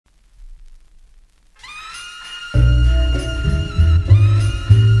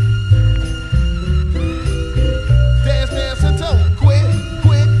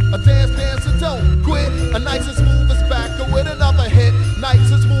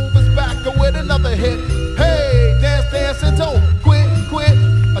another hit. Hey, dance, dance, and don't quit, quit.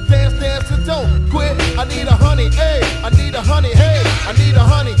 A dance, dance, and don't quit. I need a honey, hey, I need a honey, hey, I need a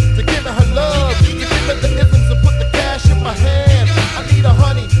honey to give me her love, to give me the isms and put the cash in my hand. I need a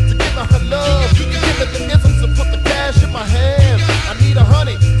honey to give me her love, to give me the isms and put the cash in my hand. I need a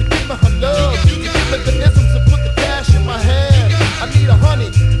honey to give me her love, to give me the isms and put the cash in my hand. I need a honey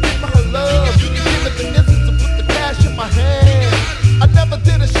to give me her love, to give me the isms and put the cash in my hand. I never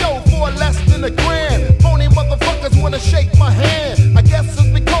did a show for less than $1,000. Phony motherfuckers wanna shake my hand. I guess it's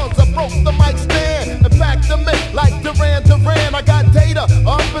because I broke the mic stand and packed them in like Duran Duran. I got data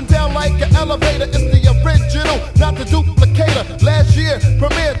up and down like an elevator. It's the original, not the duplicator. Last year,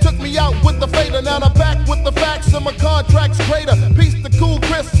 Premier took me out with the fader. Now I'm back with the facts and my contract's greater. Peace to Cool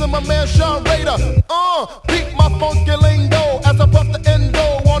Chris and my man Sean Raider. Beat my funky lingo as I put the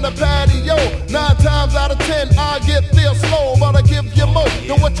endo on the patio. 9 times out of 10, I get there slow, but I give you more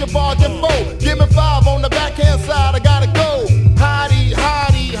than what you bargained for. Give me 5 on the backhand side, I gotta go. Hottie,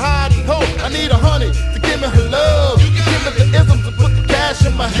 hottie, hottie, ho. I need a honey to give me her love, to give me the isms and put the cash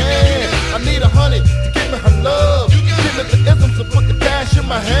in my hand. I need a honey to give me her love, to give me the isms and put the cash in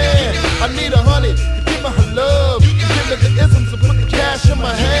my hand. I need a honey to give me her love, to give me the isms and put the cash in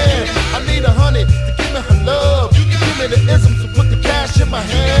my hand. I need a honey to give me her love, to give me the isms and put the cash in my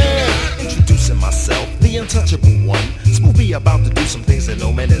hand. Introducing myself, the untouchable one. Smoothie about to do some things that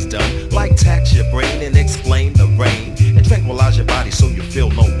no man has done, like tax your brain and explain the rain, and tranquilize your body so you feel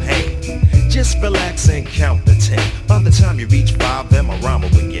no pain. Just relax and count to 10. By the time you reach 5, then my rhyme will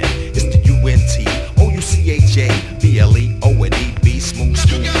begin. It's the UNTOUCHABLEONEB, smooth,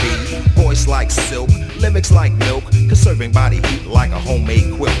 smooth B. Voice like silk, lyrics like milk, conserving body heat like a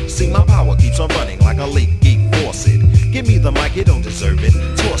homemade quilt. See, my power keeps on running like a leak, geek faucet. Give me the mic, you don't deserve it.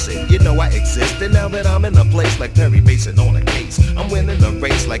 Toss it, you know I exist. And now that I'm in a place like Perry basing on a case, I'm winning the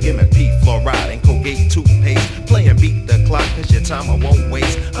race like M.O.P, fluoride and Colgate toothpaste. Playing beat the clock, cause your time I won't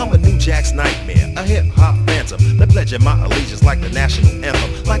waste. I'm a new Jack's nightmare, a hip-hop phantom. The pledge of my allegiance like the national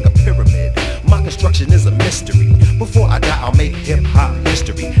anthem, like a pyramid. My construction is a mystery. Before I die, I'll make hip-hop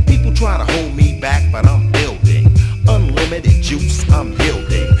history. People try to hold me back, but I'm building. Unlimited juice, I'm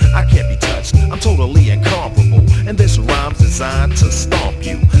yielding. I can't be touched, I'm totally incomparable. And this rhyme's designed to stomp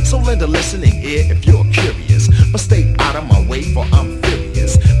you. So lend a listening ear if you're curious, but stay out of my way for I'm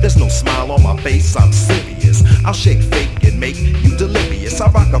furious. There's no smile on my face, I'm serious. I'll shake, fake, and make you delirious. I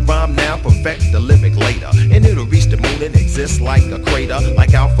rock a rhyme now, perfect the lyric later, and it'll reach the moon and exist like a crater.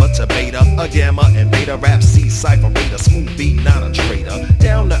 Like alpha to beta, a gamma and beta. Rap C, cipher, raider, smooth beat, not a traitor.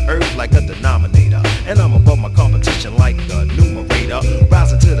 Down to earth like a denominator, and I'm above my competition like a numerator.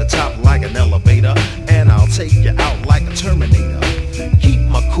 Rising to the top like an elevator, and I'll take you out like a Terminator. Keep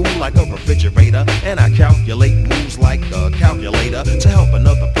my cool like a refrigerator, and I calculate moves like a calculator. To help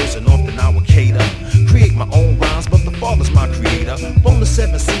another person, often I will cater. Create my own rhymes, but the father's my creator. From the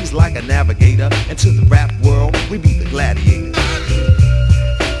 7 seas like a navigator, and to the rap